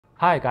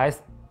Hi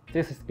guys,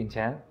 this is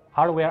Bingqian,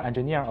 hardware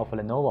engineer of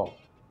Lenovo.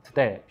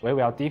 Today, we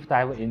will deep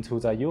dive into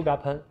the Yoga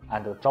pen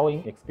and the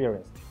drawing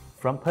experience.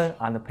 From pen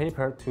and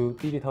paper to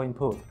digital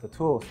input, the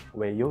tools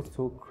we use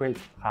to create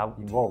have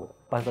evolved.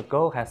 But the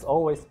goal has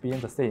always been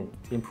the same,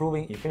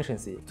 improving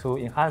efficiency. To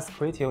enhance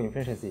creative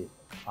efficiency,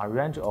 a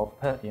range of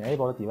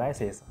pen-enabled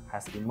devices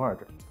has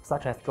emerged,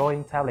 such as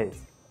drawing tablets,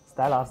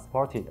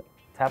 stylus-supported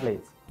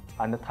tablets,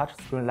 and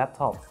touchscreen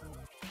laptops.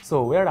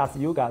 So where does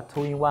Yoga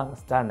 2-in-1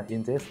 stand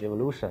in this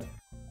evolution?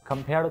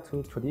 Compared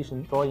to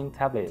traditional drawing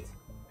tablets,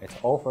 it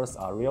offers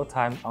a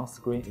real-time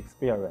on-screen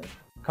experience.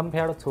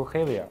 Compared to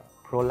heavier,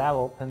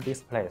 pro-level pen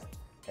displays,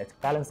 it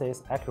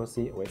balances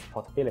accuracy with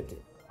portability.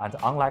 And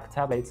unlike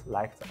tablets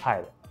like the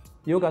Pad,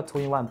 Yoga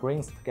 2-in-1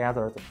 brings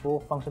together the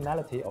full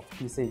functionality of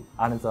PC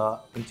and the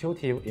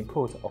intuitive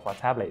input of a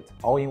tablet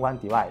all in one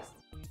device.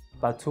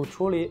 But to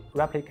truly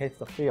replicate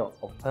the feel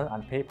of pen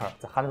and paper,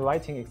 the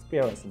handwriting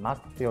experience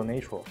must feel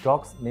natural.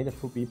 Strokes need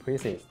to be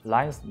precise,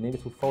 lines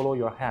need to follow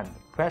your hand,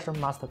 pressure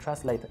must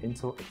translate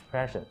into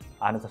expression,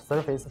 and the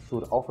surface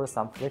should offer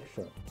some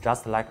friction,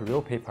 just like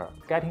real paper.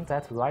 Getting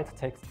that right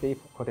takes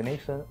deep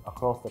coordination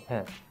across the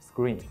pen,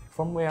 screen,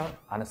 firmware,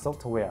 and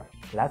software.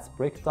 Let's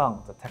break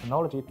down the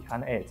technology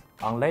behind it,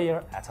 one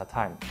layer at a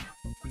time.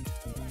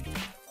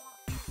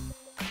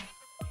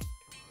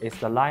 Is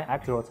the line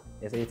accurate?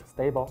 Is it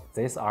stable?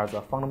 These are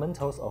the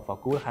fundamentals of a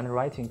good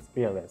handwriting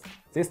experience.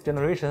 This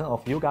generation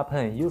of Yoga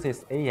pen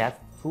uses AES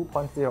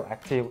 2.0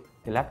 active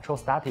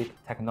electrostatic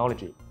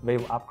technology.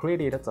 We've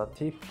upgraded the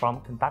tip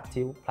from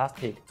conductive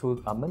plastic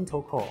to a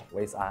metal core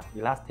with an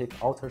elastic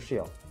outer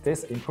shell.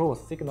 This improves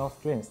signal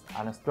strength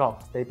and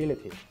stroke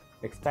stability,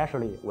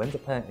 especially when the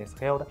pen is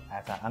held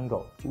at an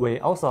angle. We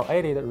also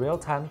added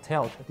real-time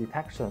tilt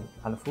detection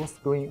and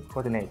full-screen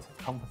coordinate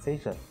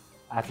composition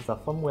at the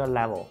firmware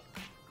level.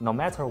 No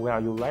matter where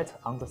you write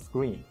on the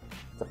screen,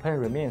 the pen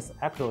remains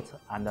accurate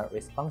and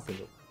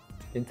responsive.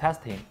 In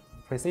testing,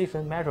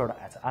 precision measured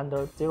at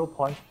under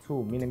 0.2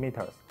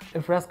 mm.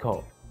 In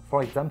fresco,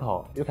 for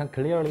example, you can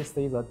clearly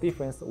see the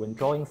difference when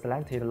drawing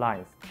slanted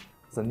lines.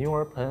 The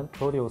newer pen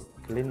produced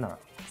cleaner,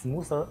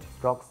 smoother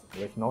strokes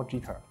with no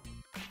jitter.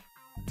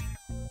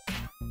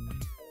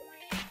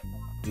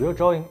 Real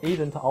drawing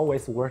isn't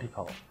always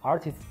vertical.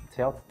 Artists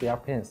tilt their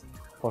pens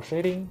for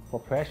shading, for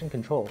pressure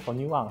control, for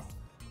nuance.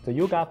 The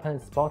Yoga pen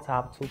supports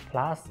up to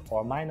plus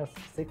or minus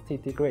 60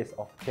 degrees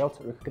of tilt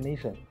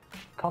recognition,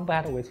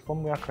 combined with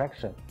firmware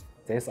correction.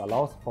 This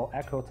allows for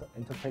accurate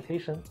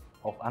interpretation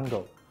of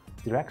angle,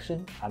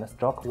 direction, and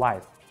stroke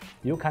width.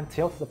 You can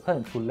tilt the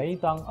pen to lay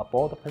down a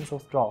bold pencil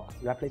stroke,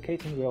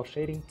 replicating real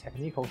shading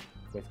techniques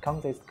with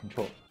consist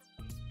control.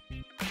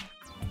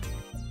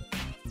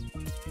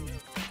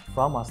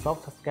 From a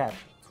soft sketch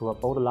to a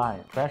bold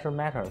line, pressure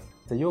matters.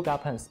 The Yoga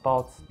pen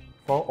supports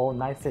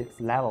 4096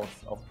 levels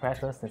of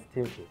pressure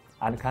sensitivity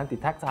and can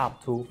detect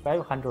up to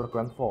 500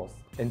 gram force.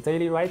 In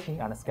daily writing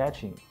and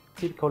sketching,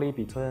 typically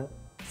between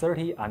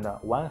 30 and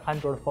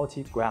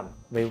 140 grams,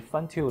 we've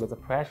fine-tuned the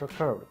pressure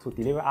curve to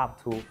deliver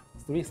up to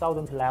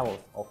 3000 levels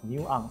of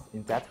nuance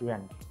in that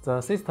range. The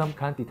system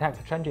can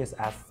detect changes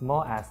as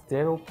small as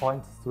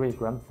 0.3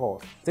 gram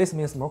force. This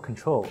means more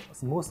control,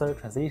 smoother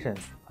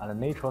transitions, and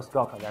natural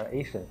stroke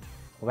variation,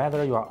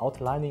 whether you are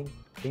outlining,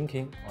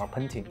 inking, or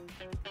painting.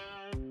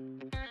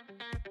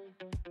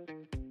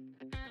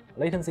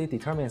 Latency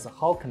determines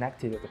how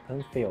connected the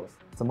pen feels.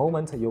 The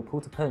moment you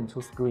put pen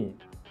to screen,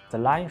 the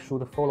line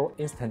should follow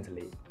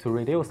instantly. To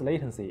reduce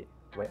latency,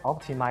 we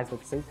optimize the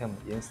system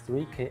in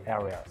 3 key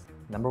areas.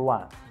 Number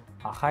 1.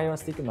 A higher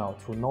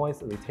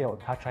signal-to-noise retail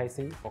touch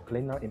IC for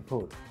cleaner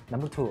input.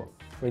 Number 2.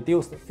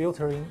 Reduced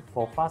filtering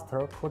for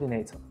faster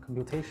coordinate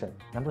computation.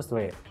 Number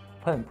 3.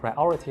 Pen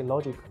priority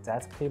logic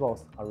that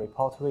cables a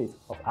report rate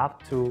of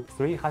up to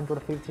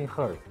 315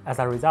 Hz. As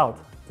a result,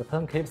 the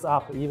pen keeps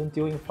up even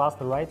during fast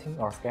writing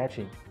or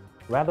sketching.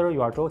 Whether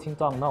you are jotting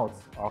down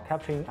notes or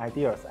capturing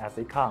ideas as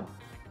they come,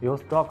 your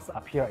strokes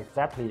appear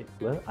exactly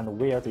when and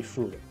where they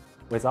should,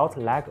 without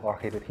lag or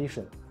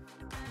hesitation.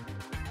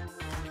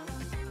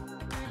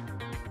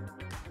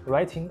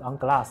 Writing on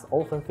glass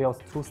often feels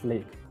too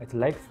slick. It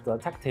lacks the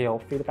tactile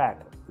feedback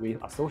we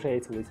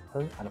associate with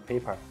pen and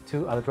paper.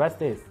 To address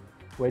this,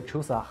 we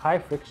choose a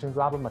high-friction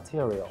rubber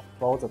material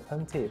for the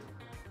pen tip,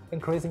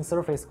 increasing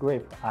surface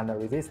grip and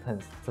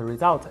resistance. The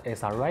result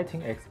is a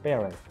writing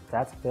experience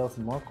that feels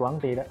more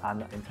grounded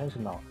and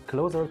intentional,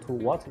 closer to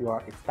what you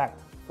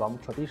expect from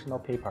traditional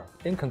paper.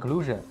 In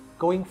conclusion,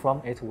 going from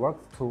 "it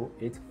works" to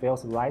 "it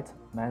feels right"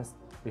 means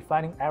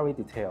refining every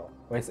detail,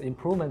 with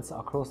improvements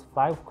across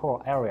 5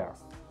 core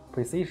areas: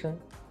 precision,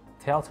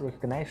 tilt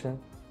recognition,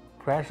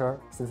 pressure,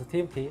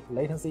 sensitivity,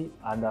 latency,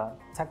 and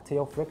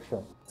tactile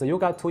friction. The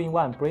Yoga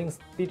 2-in-1 brings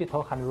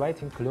digital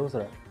handwriting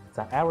closer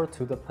than ever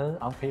to the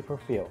pen-on-paper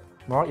feel.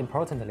 More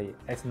importantly,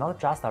 it's not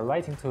just a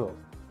writing tool,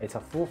 it's a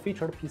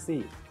full-featured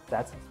PC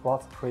that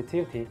supports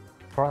creativity,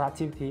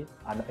 productivity,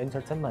 and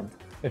entertainment.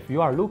 If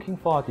you are looking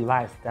for a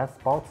device that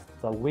supports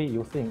the way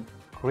you think,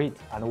 create,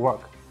 and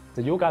work,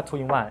 the Yoga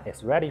 2-in-1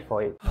 is ready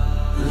for it.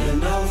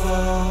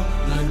 Lenovo.